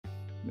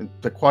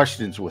the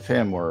questions with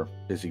him were,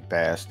 is he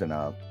fast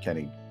enough?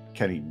 Can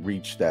he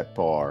reach that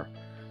bar?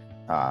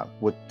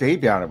 With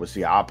Davion, it was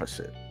the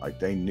opposite. Like,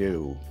 they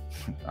knew,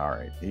 all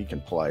right, he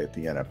can play at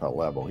the NFL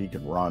level. He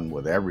can run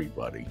with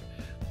everybody.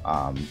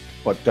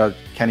 But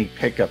can he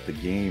pick up the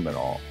game at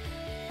all?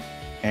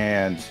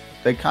 And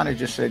they kind of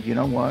just said, you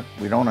know what?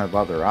 We don't have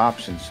other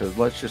options, so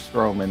let's just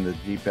throw him in the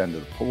deep end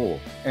of the pool.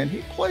 And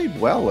he played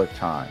well at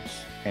times.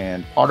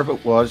 And part of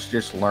it was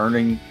just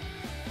learning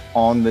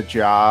on the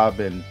job.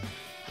 And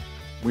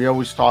we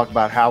always talk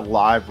about how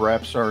live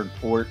reps are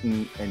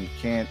important, and you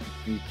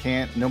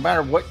can't, no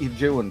matter what you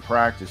do in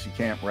practice, you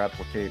can't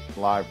replicate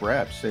live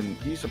reps. And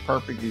he's a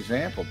perfect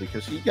example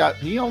because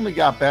he only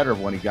got better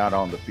when he got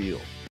on the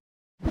field.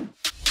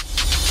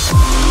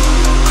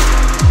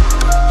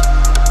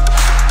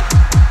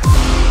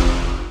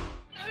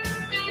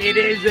 It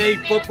is a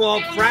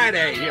Football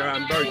Friday here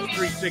on Birds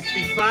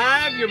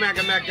 365. Your Mac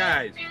and Mac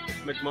guys,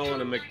 McMullen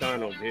and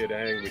McDonald, here to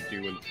hang with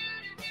you and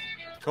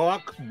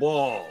talk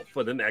ball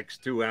for the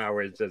next 2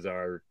 hours, as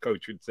our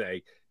coach would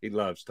say. He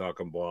loves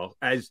talking ball,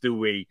 as do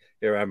we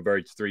here on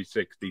Birds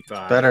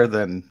 365. Better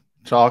than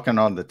talking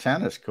on the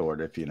tennis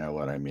court, if you know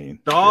what I mean.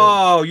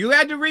 Oh, yeah. You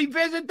had to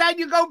revisit that?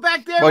 You go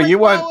back there? Well, you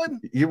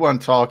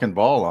weren't talking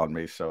ball on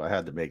me, so I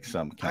had to make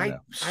some kind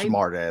of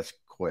smart-ass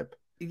quip.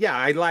 Yeah,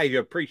 I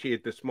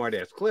appreciate the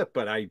smart-ass clip,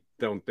 but I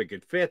don't think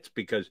it fits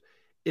because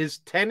is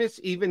tennis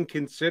even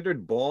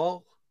considered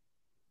ball?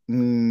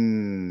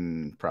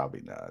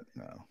 Probably not,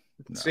 no.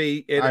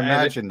 See, I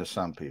imagine to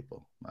some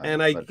people.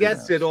 I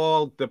guess it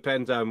all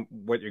depends on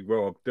what you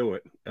grew up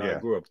doing.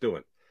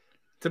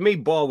 To me,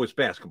 ball was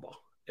basketball.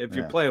 If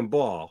you're playing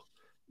ball,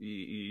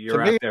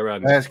 you're out there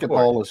on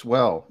basketball as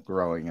well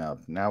growing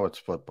up. Now it's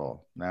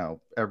football. Now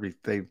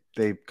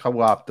they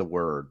co-opt the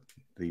word.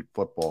 The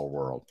football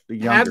world.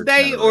 Have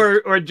they,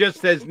 or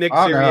just as Nick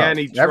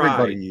Sirianni tried?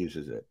 Everybody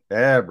uses it.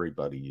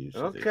 Everybody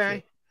uses it.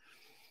 Okay.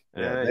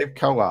 Yeah, they've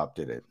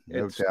co-opted it.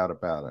 No doubt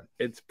about it.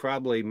 It's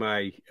probably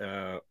my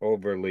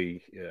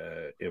overly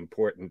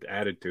important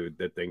attitude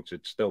that thinks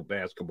it's still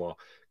basketball.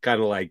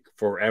 Kind of like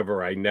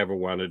forever, I never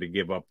wanted to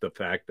give up the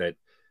fact that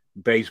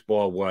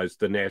baseball was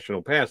the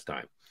national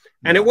pastime.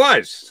 And it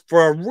was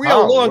for a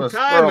long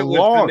time. It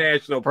was the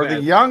national for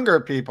the younger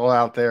people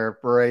out there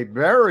for a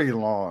very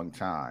long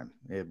time.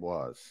 It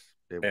was.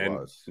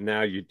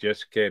 Now you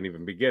just can't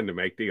even begin to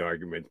make the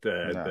argument.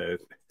 The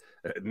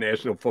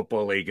National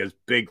Football League is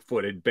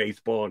big-footed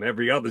baseball and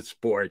every other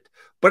sport,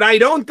 but I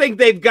don't think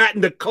they've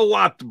gotten to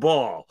co-opt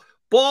ball.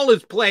 Ball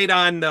is played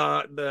on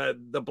the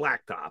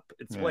blacktop.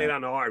 It's played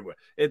on the hardwood.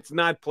 It's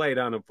not played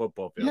on a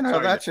football field. You know,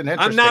 that's an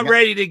interesting... I'm not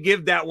ready to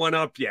give that one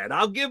up yet.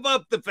 I'll give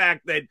up the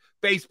fact that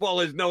baseball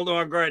is no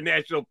longer a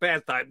national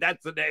pastime.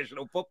 That's the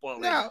National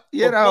Football League. Now,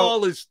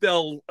 ball is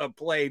still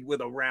played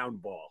with a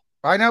round ball.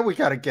 I know we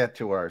got to get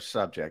to our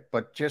subject,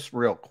 but just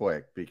real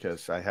quick,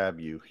 because I have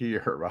you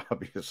here,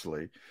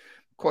 obviously.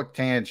 Quick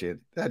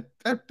tangent.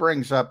 That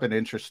brings up an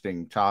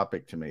interesting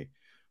topic to me.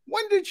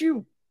 When did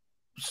you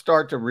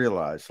start to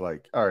realize,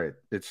 like, all right,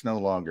 it's no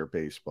longer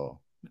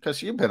baseball?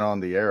 Because you've been on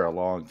the air a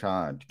long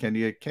time. Can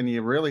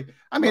you really?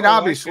 I mean,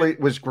 obviously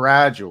it was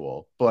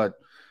gradual, but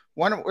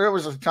there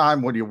was a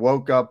time when you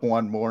woke up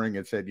one morning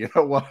and said, you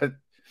know what?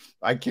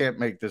 I can't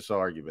make this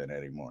argument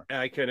anymore.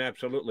 I can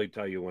absolutely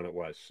tell you when it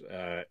was.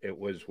 It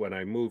was when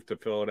I moved to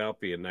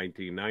Philadelphia in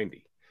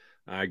 1990.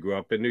 I grew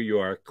up in New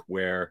York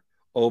where,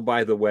 oh,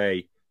 by the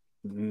way,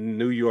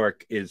 New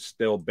York is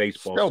still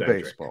baseball. Still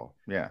baseball,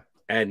 yeah.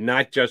 And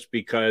not just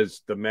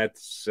because the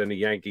Mets and the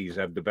Yankees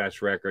have the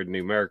best record in the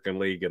American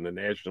League and the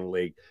National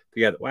League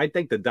together. I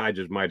think the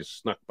Dodgers might have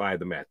snuck by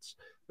the Mets.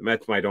 The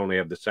Mets might only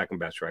have the second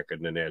best record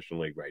in the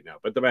National League right now.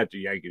 But the Mets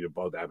and Yankees are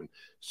both having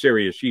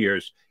serious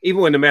years.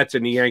 Even when the Mets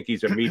and the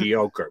Yankees are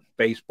mediocre,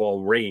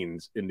 baseball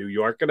reigns in New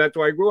York. And that's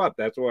where I grew up.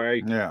 That's where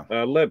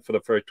I lived for the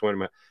first 20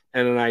 minutes.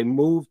 And then I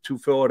moved to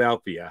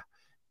Philadelphia,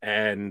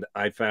 and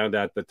I found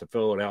out that the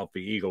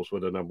Philadelphia Eagles were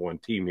the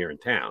 #1 team here in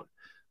town.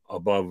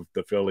 Above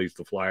the Phillies,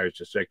 the Flyers,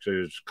 the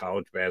Sixers,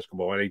 college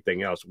basketball,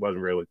 anything else. It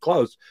wasn't really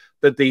close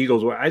that the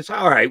Eagles were. I said,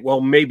 all right, well,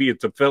 maybe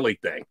it's a Philly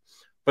thing.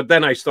 But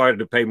then I started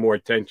to pay more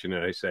attention,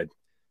 and I said,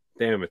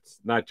 damn, it's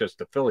not just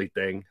a Philly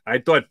thing. I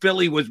thought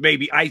Philly was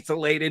maybe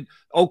isolated.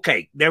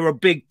 Okay, they're a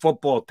big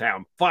football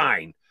town.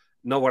 Fine.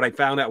 No, what I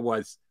found out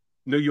was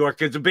New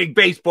York is a big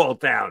baseball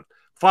town.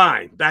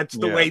 Fine. That's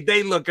the way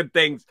they look at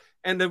things.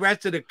 And the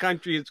rest of the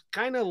country is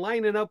kind of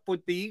lining up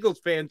with the Eagles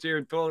fans here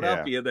in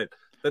Philadelphia that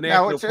the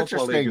National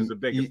Football League is the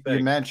biggest thing.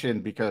 You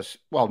mentioned because,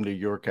 well, New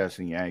York has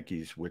the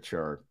Yankees, which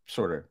are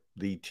sort of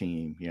the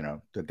team, you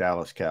know, the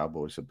Dallas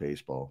Cowboys of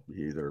baseball.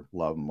 You either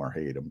love them or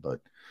hate them.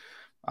 But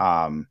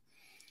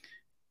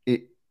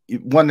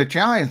when the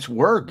Giants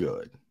were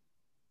good,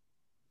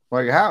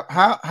 like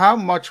how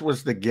much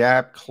was the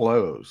gap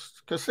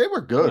closed? Because they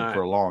were good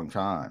for a long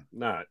time.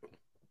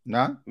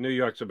 No? New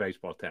York's a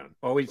baseball town.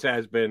 Always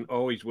has been,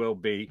 always will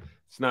be.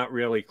 It's not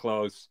really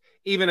close.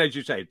 Even as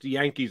you say, the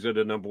Yankees are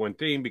the #1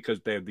 team because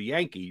they're the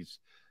Yankees.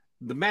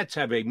 The Mets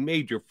have a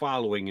major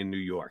following in New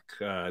York.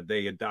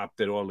 They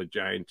adopted all the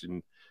Giants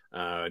and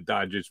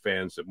Dodgers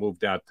fans that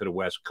moved out to the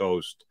West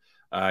Coast.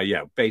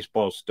 Yeah,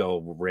 baseball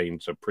still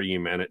reigns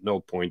supreme, and at no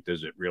point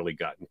has it really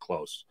gotten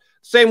close.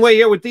 Same way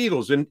here with the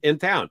Eagles in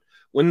town.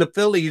 When the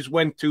Phillies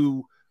went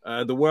to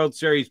the World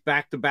Series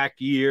back-to-back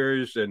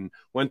years and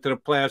went to the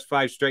playoffs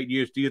 5 straight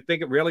years, do you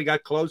think it really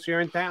got close here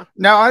in town?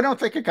 No, I don't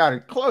think it got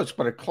it close,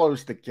 but it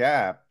closed the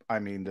gap. I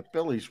mean, the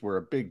Phillies were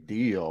a big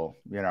deal.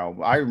 You know,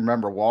 I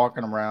remember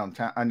walking around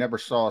town. I never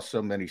saw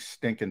so many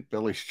stinking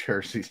Phillies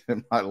jerseys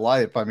in my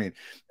life. I mean,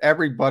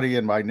 everybody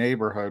in my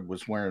neighborhood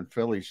was wearing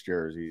Phillies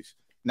jerseys.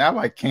 Now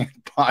I can't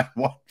find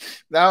one.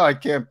 Now I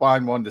can't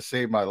find one to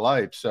save my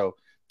life. So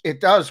it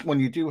does,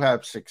 when you do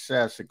have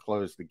success, it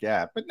closed the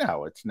gap. But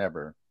no, it's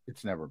never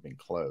been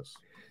close.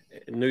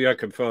 New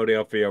York and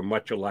Philadelphia are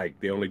much alike.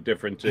 The only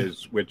difference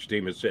is which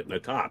team is sitting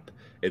atop.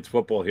 It's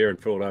football here in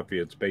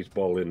Philadelphia. It's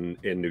baseball in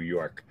New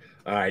York.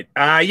 All right.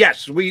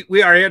 Yes, we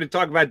are here to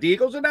talk about the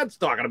Eagles, and that's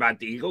talking about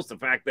the Eagles, the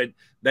fact that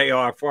they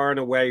are far and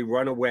away,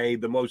 run away,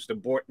 the most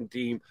important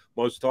team,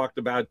 most talked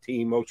about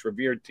team, most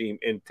revered team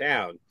in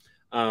town.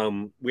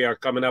 We are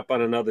coming up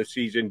on another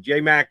season.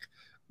 J-Mac,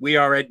 we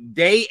are at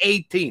day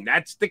 18.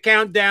 That's the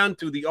countdown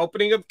to the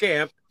opening of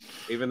camp,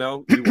 even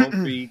though you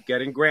won't be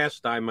getting grass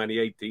time on the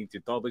 18th. You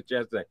told us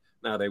yesterday.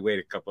 No, they wait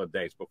a couple of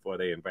days before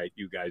they invite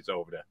you guys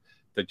over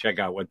to check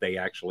out what they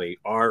actually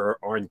are or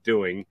aren't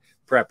doing,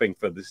 prepping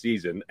for the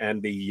season.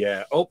 And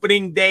the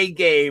opening day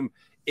game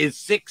is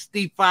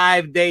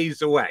 65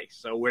 days away.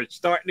 So we're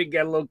starting to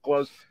get a little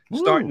close,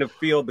 starting to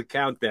feel the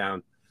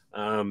countdown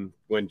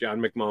when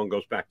John McMullen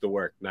goes back to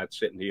work, not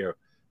sitting here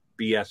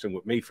BSing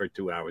with me for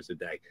 2 hours a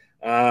day.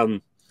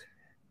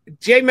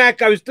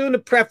 J-Mac, I was doing the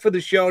prep for the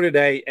show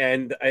today,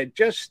 and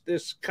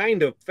this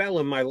kind of fell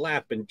in my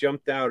lap and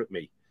jumped out at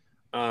me.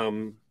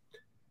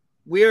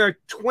 We are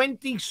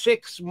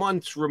 26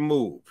 months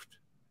removed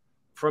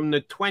from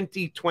the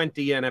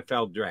 2020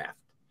 NFL draft.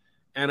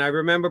 And I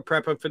remember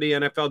prepping for the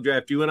NFL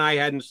draft. You and I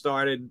hadn't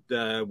started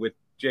with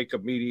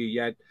JAKIB Media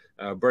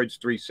yet. Birds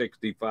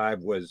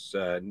 365 was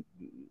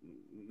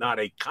not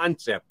a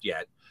concept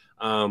yet.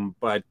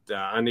 But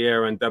on the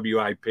air on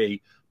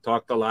WIP,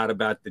 talked a lot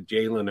about the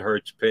Jalen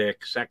Hurts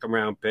pick,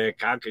 second-round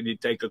pick. How can you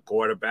take a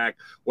quarterback?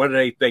 What are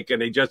they thinking?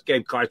 They just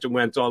gave Carson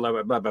Wentz all of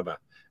it, blah, blah, blah.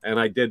 And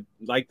I did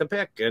like the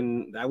pick.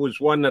 And that was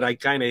one that I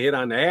kind of hit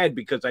on the head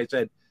because I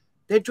said,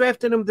 they're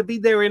drafting him to be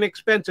their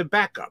inexpensive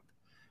backup.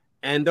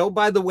 And, oh,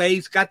 by the way,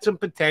 he's got some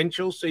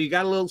potential, so you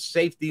got a little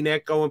safety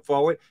net going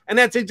forward. And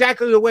that's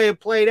exactly the way it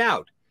played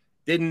out.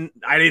 I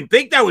didn't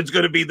think that was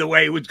going to be the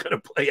way it was going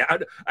to play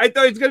out. I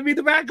thought he was going to be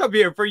the backup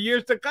here for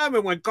years to come.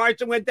 And when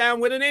Carson went down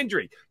with an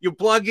injury, you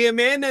plug him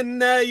in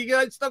and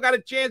you still got a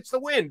chance to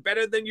win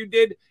better than you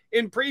did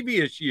in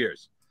previous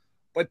years.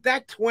 But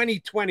that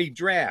 2020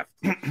 draft,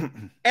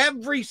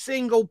 every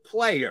single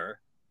player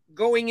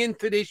going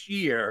into this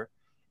year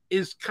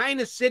is kind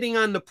of sitting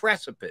on the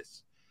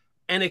precipice.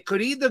 And it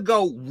could either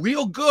go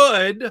real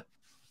good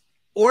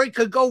or it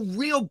could go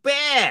real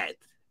bad.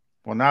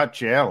 Well, not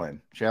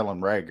Jalen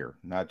Reagor,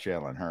 not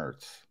Jalen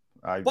Hurts.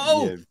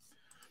 Both.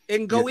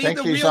 And go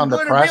either real on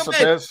good the or real bad.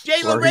 precipice,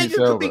 Jalen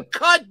Reagor could be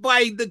cut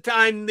by the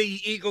time the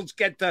Eagles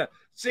get to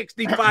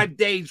 65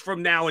 days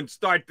from now and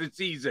start the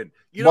season.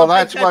 You don't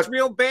think that's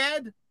real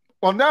bad?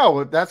 Well,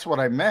 no, that's what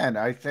I meant.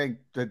 I think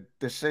the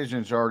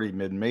decision's already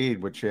been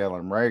made with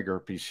Jalen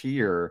Reagor. If he's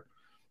here,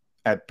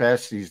 at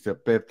best, he's the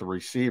 5th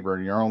receiver,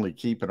 and you're only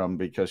keeping him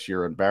because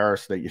you're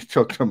embarrassed that you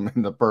took him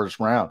in the first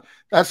round.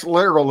 That's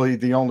literally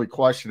the only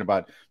question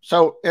about it.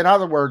 So, in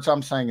other words,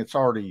 I'm saying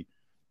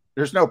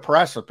there's no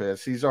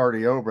precipice. He's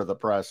already over the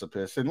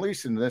precipice, at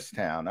least in this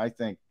town. I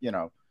think,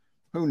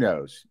 who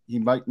knows? He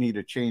might need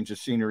a change of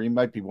scenery. He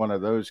might be one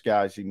of those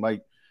guys. He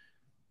might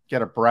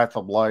get a breath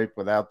of life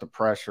without the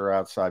pressure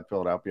outside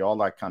Philadelphia, all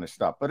that kind of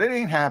stuff. But it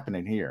ain't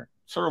happening here.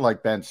 Sort of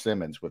like Ben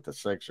Simmons with the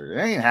Sixers.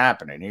 It ain't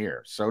happening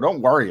here. So don't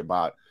worry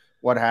about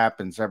what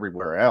happens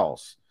everywhere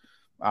else.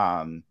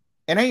 It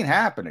ain't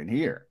happening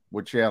here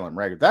with Jalen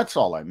Reagor. That's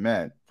all I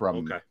meant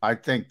I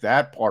think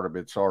that part of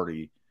it's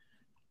already,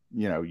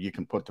 you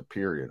can put the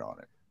period on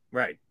it.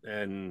 Right.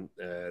 And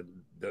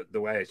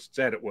the way I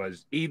said it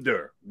was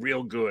either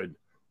real good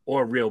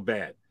or real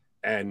bad.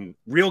 And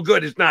real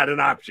good is not an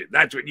option.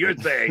 That's what you're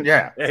saying.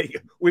 Yeah.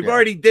 We've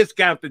already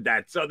discounted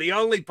that. So the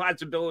only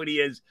possibility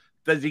is,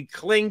 does he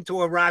cling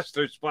to a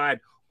roster spot,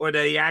 or do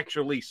they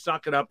actually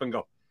suck it up and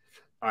go,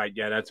 all right,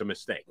 yeah, that's a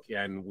mistake,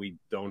 and we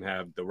don't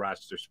have the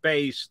roster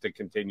space to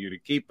continue to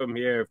keep him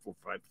here for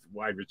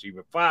wide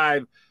receiver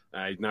 5.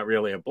 He's not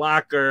really a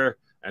blocker,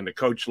 and the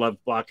coach loves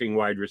blocking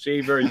wide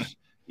receivers.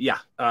 Yeah,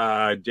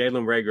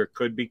 Jalen Reagor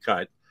could be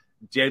cut.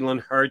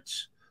 Jalen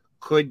Hurts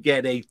could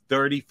get a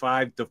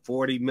 35 to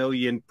 40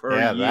 million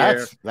per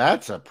year.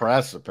 That's a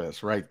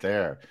precipice right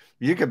there.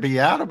 You could be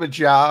out of a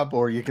job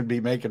or you could be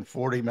making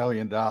 $40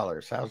 million.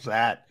 How's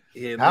that?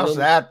 How's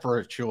that for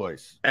a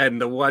choice? And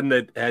the one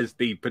that has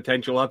the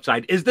potential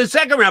upside is the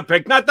second-round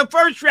pick, not the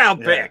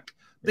first-round pick.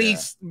 The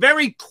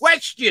very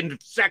questioned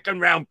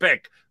second-round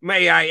pick,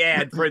 may I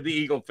add, for the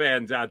Eagle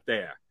fans out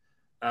there.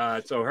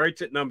 So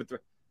Hurts at number 3.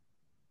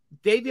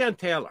 Davion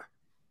Taylor.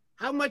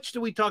 How much do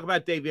we talk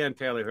about Davion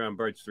Taylor here on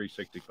Birds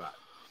 365?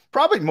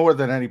 Probably more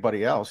than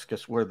anybody else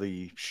because we're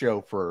the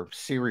show for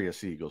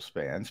serious Eagles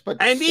fans. But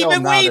and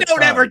even we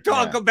don't ever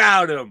talk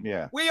about him.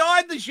 Yeah, we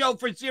are the show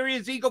for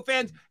serious Eagle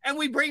fans, and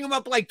we bring him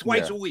up like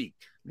twice a week.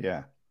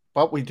 Yeah,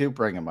 but we do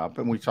bring him up,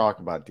 and we talk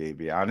about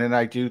Davion. And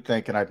I do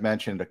think, and I've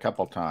mentioned a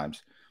couple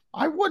times,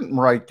 I wouldn't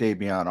write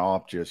Davion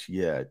off just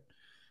yet.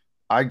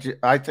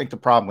 I think the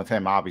problem with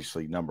him,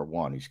 obviously, number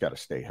one, he's got to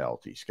stay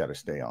healthy. He's got to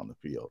stay on the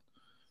field.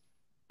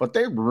 But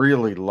they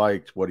really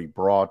liked what he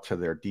brought to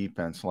their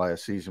defense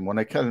last season when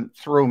they kind of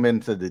threw him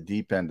into the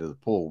deep end of the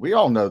pool. We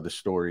all know the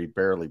story. He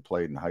barely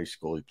played in high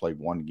school. He played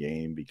one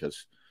game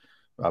because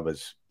of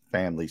his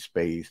family's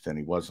faith, and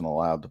he wasn't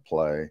allowed to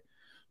play.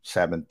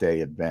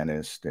 Seventh-day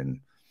Adventist, and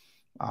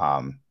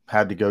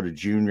had to go to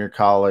junior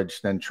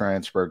college, then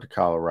transferred to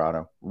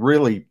Colorado.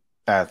 Really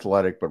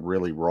athletic, but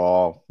really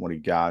raw when he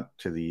got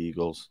to the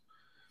Eagles.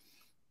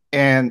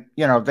 And,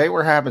 you know, they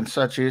were having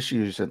such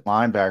issues at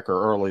linebacker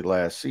early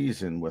last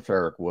season with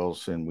Eric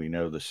Wilson. We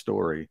know the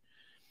story.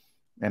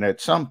 And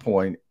at some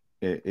point,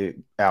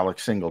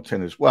 Alex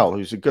Singleton as well,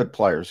 who's a good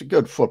player. He's a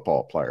good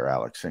football player,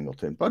 Alex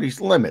Singleton, but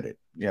he's limited.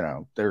 You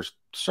know, there's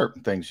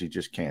certain things he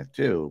just can't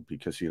do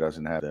because he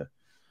doesn't have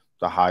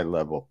the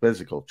high-level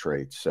physical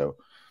traits. So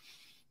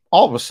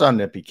all of a sudden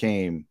it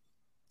became,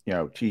 you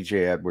know,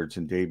 TJ Edwards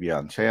and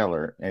Davion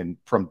Taylor. And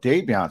from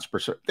Davion's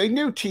perspective, they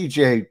knew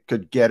TJ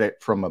could get it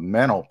from a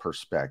mental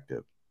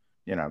perspective.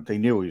 You know, they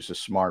knew he was a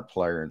smart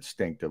player,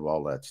 instinctive,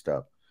 all that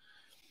stuff.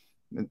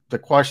 The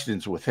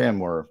questions with him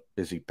were,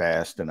 is he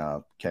fast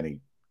enough?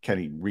 Can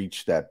he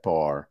reach that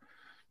bar?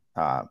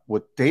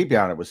 With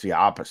Davion, it was the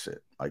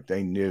opposite. Like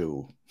they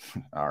knew,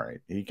 all right,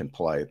 he can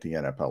play at the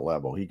NFL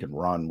level. He can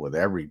run with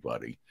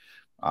everybody.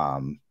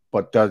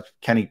 But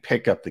can he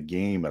pick up the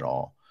game at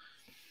all?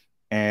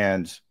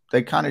 And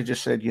they kind of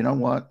just said, you know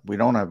what? We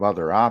don't have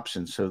other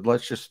options, so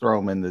let's just throw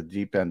him in the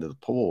deep end of the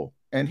pool.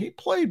 And he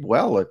played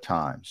well at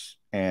times.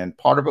 And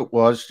part of it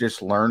was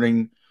just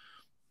learning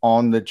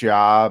on the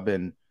job.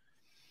 And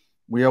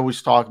we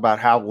always talk about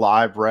how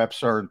live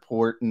reps are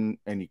important,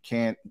 and you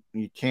can't,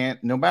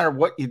 no matter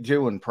what you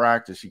do in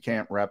practice, you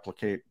can't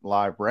replicate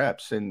live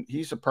reps. And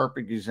he's a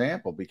perfect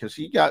example because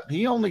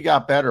he only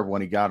got better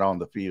when he got on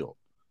the field.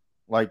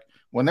 Like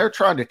when they're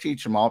trying to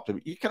teach him off,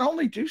 you can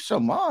only do so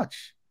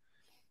much,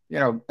 you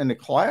know, in the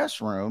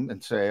classroom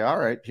and say, all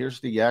right, here's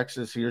the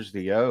X's, here's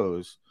the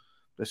O's.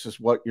 This is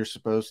what you're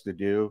supposed to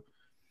do.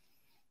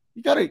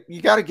 You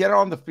gotta get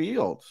on the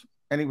field.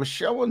 And he was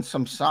showing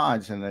some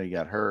signs, and then he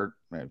got hurt.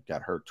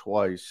 Got hurt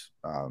twice.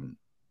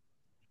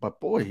 But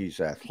boy,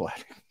 he's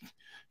athletic.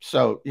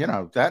 So, you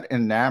know, that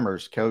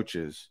enamors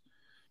coaches.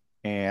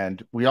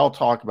 And we all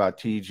talk about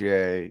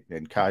TJ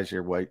and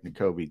Kyzir White and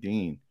Nakobe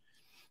Dean.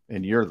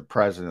 And you're the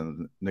president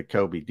of the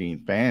Nakobe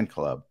Dean fan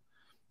club.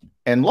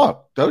 And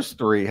look, those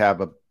three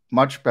have a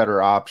much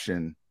better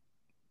option,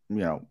 you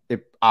know,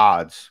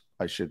 odds,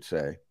 I should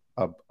say,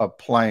 of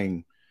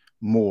playing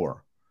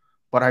more.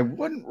 But I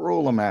wouldn't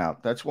rule them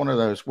out. That's one of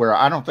those where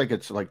I don't think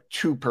it's like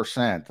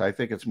 2%. I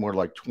think it's more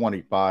like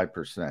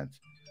 25%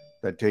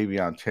 that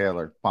Davion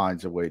Taylor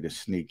finds a way to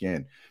sneak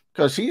in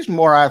because he's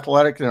more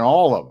athletic than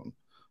all of them.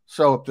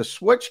 So if the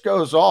switch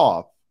goes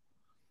off,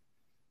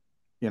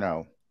 you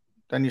know,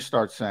 then you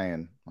start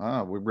saying,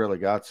 oh, we really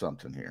got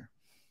something here.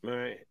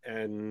 Right.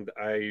 And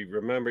I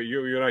remember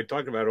you and I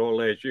talked about all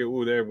last year.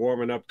 Ooh, they're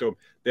warming up to him.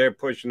 They're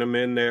pushing him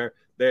in there.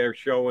 They're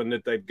showing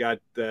that they've got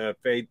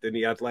faith in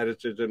the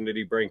athleticism that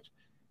he brings.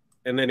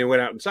 And then he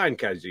went out and signed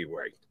Kyzir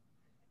White.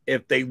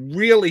 If they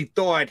really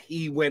thought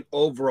he went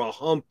over a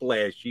hump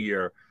last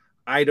year,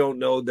 I don't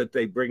know that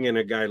they bring in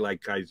a guy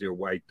like Kyzir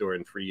White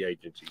during free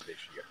agency this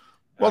year.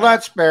 Well,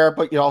 that's fair,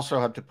 but you also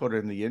have to put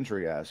in the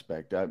injury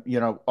aspect. You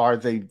know, are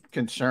they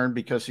concerned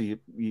because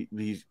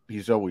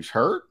he's always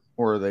hurt,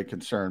 or are they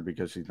concerned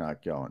because he's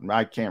not going?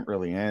 I can't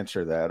really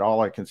answer that.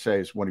 All I can say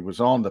is when he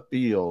was on the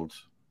field,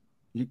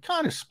 he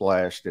kind of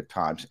splashed at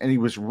times, and he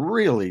was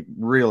really,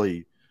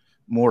 really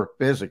more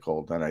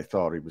physical than I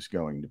thought he was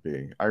going to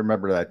be. I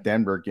remember that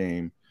Denver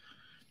game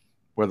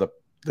where the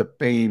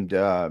famed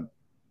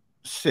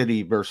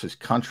city versus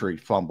country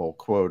fumble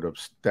quote of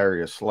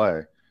Darius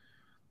Slay.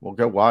 Well,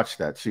 go watch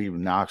that. See, he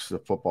knocks the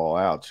football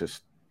out.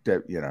 Just,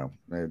 you know,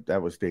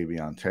 that was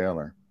Davion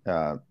Taylor.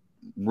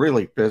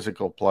 Really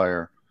physical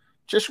player.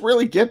 Just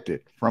really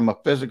gifted from a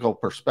physical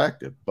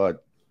perspective.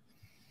 But,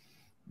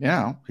 you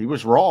know, he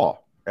was raw.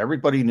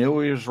 Everybody knew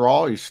he was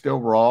raw. He's still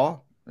raw.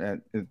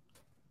 And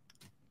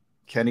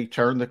can he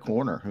turn the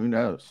corner? Who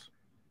knows?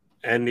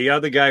 And the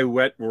other guy who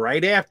went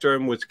right after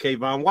him was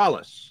Kayvon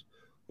Wallace,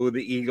 who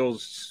the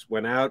Eagles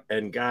went out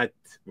and got.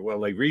 Well,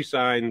 they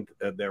re-signed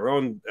their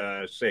own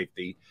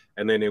safety,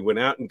 and then they went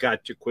out and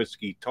got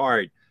Jaquiski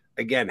Tartt.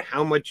 Again,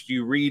 how much do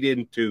you read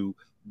into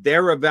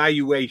their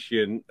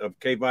evaluation of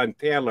Kayvon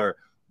Taylor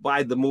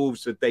by the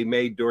moves that they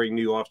made during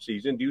the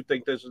offseason? Do you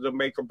think this is a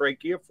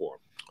make-or-break year for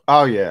him?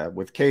 Oh, yeah,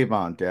 with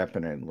Kayvon,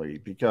 definitely,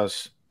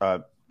 because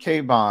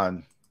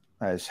Kayvon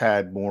has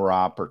had more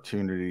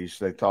opportunities.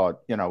 They thought,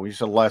 you know,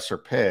 he's a lesser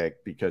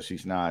pick because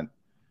he's not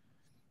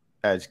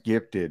as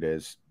gifted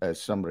as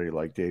somebody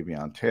like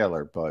Davion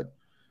Taylor, but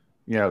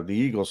you know, the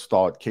Eagles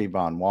thought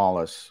Kayvon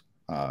Wallace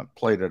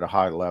played at a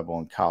high level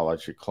in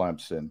college at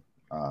Clemson.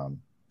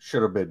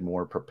 Should have been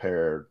more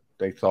prepared.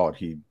 They thought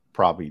he'd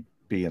probably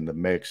be in the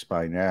mix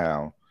by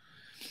now.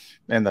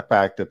 And the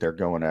fact that they're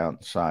going out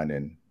and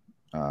signing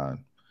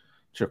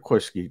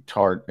Jaquiski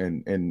Tart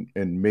in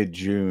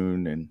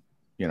mid-June, and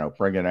you know,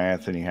 bringing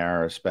Anthony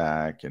Harris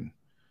back and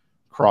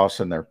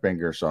crossing their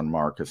fingers on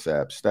Marcus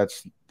Epps,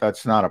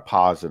 that's not a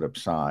positive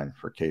sign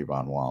for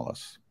Kayvon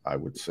Wallace, I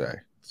would say.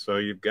 So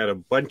you've got a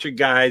bunch of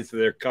guys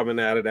that are coming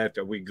out of that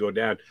we go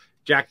down.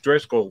 Jack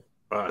Driscoll,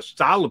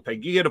 solid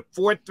pick. You get a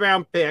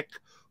 4th-round pick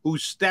who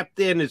stepped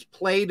in, has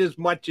played as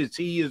much as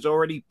he has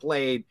already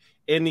played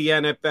in the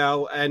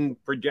NFL,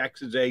 and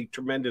projects as a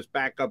tremendous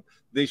backup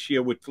this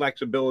year with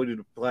flexibility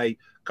to play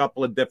a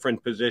couple of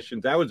different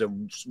positions. That was a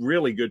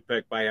really good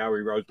pick by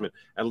Howie Roseman,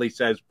 at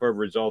least as per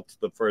results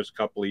the first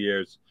couple of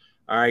years.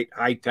 All right,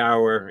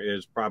 Hightower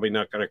is probably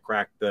not going to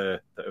crack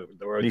the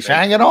rotation. He's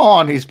hanging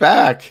on. He's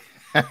back.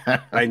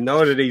 I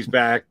know that he's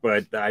back,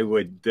 but I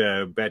would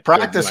bet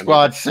practice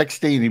squad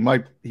 16. He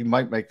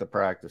might make the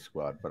practice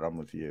squad, but I'm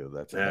with you.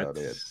 That's about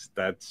it.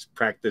 That's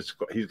practice.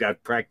 He's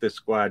got practice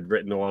squad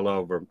written all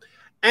over him.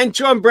 And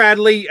Sean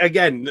Bradley,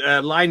 again,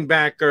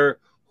 linebacker,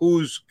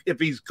 who's, if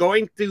he's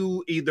going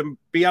to either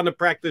be on the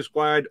practice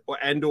squad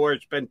or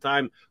spend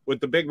time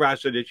with the big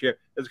roster this year,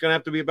 it's going to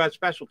have to be about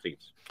special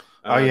teams.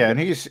 Oh yeah, and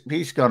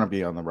he's going to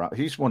be on the roster.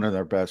 He's one of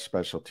their best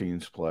special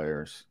teams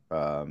players,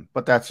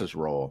 but that's his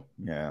role.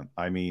 Yeah,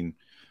 I mean,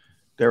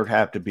 there would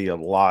have to be a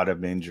lot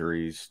of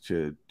injuries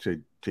to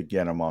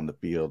get him on the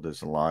field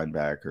as a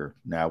linebacker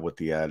now with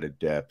the added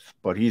depth.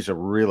 But he's a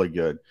really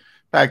good.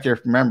 In fact, if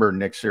you remember,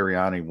 Nick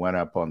Sirianni went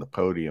up on the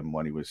podium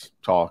when he was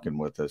talking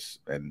with us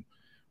and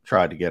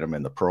tried to get him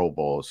in the Pro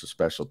Bowl as a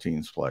special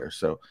teams player.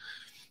 So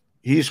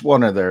he's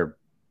one of their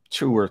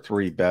 2 or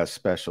 3 best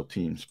special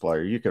teams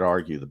player. You could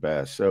argue the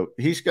best. So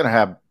he's going to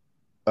have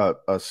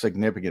a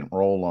significant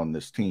role on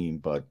this team,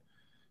 but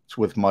it's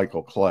with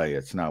Michael Clay.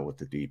 It's not with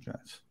the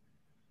defense.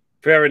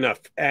 Fair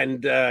enough.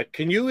 And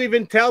can you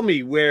even tell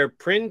me where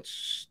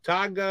Prince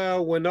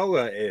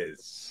Tagovailoa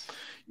is?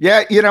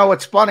 Yeah, you know,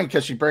 it's funny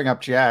because you bring up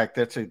Jack.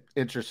 That's an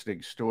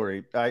interesting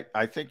story.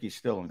 I think he's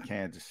still in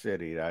Kansas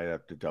City. I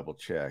have to double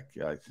check.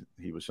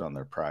 He was on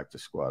their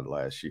practice squad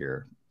last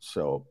year,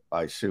 so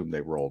I assume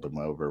they rolled him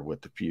over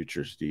with the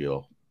futures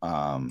deal.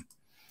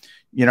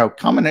 You know,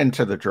 coming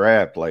into the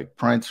draft, like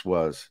Prince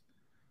played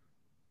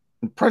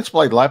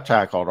left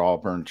tackle at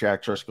Auburn.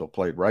 Jack Driscoll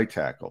played right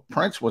tackle.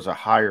 Prince was a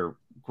higher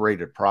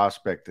graded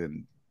prospect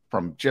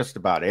from just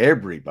about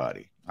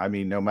everybody. I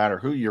mean, no matter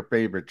who your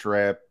favorite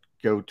draft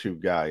go-to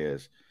guy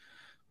is,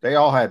 they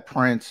all had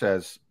Prince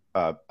as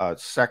a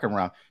 2nd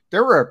round.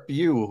 There were a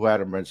few who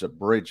had him as a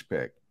bridge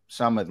pick,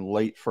 some in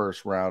late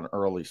 1st round,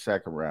 early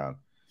 2nd round,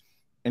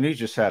 and he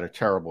just had a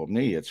terrible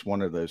knee. It's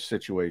one of those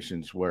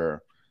situations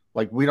where,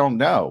 like, we don't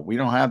know. We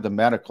don't have the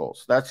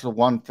medicals. That's the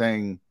one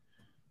thing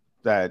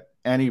that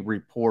any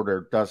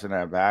reporter doesn't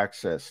have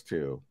access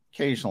to.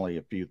 Occasionally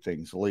a few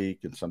things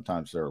leak, and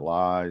sometimes they're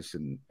lies,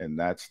 and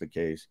that's the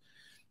case.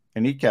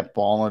 And he kept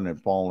falling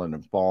and falling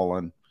and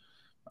falling.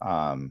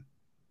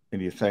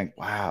 And you think,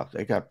 wow,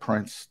 they got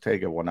Prince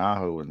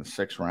Tagovailoa in the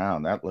 6th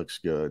round. That looks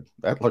good.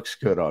 That looks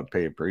good on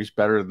paper. He's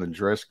better than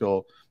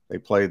Driscoll. They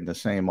played in the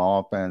same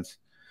offense,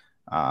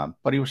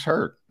 but he was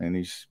hurt, and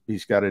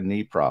he's got a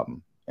knee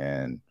problem.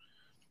 And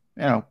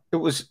you know, it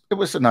was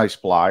a nice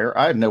flyer.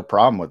 I had no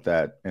problem with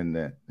that in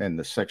the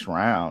 6th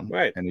round,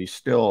 right? And he's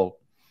still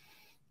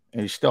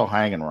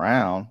hanging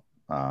around.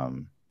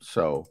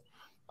 So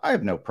I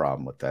have no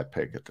problem with that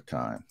pick at the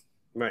time.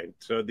 Right.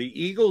 So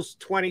the Eagles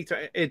 20.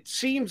 It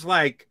seems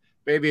like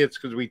maybe it's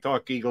because we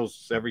talk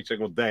Eagles every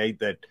single day.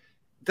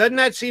 Doesn't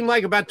that seem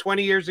like about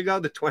 20 years ago,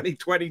 the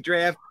 2020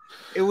 draft?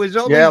 It was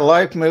only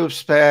life moves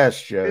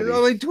fast, Jody. It was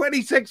only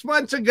 26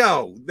 months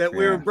ago that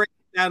we were breaking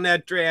down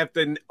that draft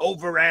and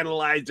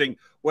overanalyzing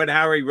what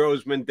Howie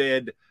Roseman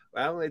did.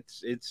 Well,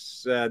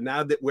 it's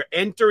now that we're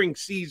entering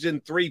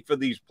season 3 for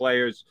these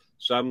players.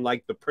 Some,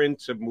 like the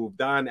Prince, have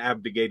moved on,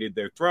 abdicated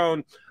their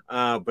throne,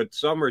 but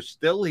some are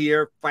still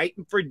here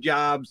fighting for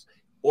jobs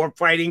or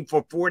fighting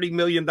for $40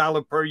 million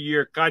per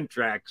year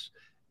contracts.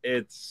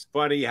 It's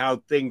funny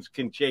how things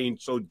can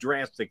change so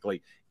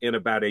drastically in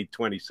about a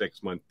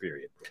 26-month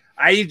period.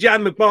 He's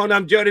John McMullen.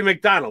 I'm Jody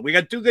McDonald. We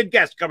got 2 good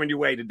guests coming your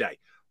way today.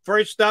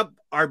 First up,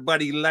 our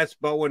buddy Les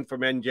Bowen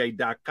from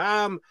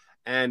NJ.com.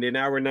 And in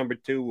hour number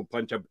 2, we'll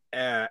punch up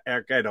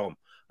Eric Edholm,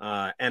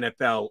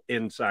 NFL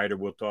insider.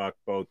 We'll talk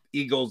both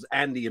Eagles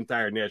and the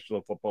entire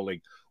National Football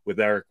League with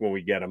Eric when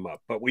we get him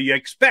up. But we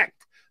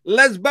expect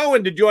Les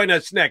Bowen to join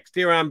us next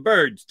here on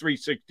Birds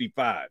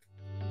 365.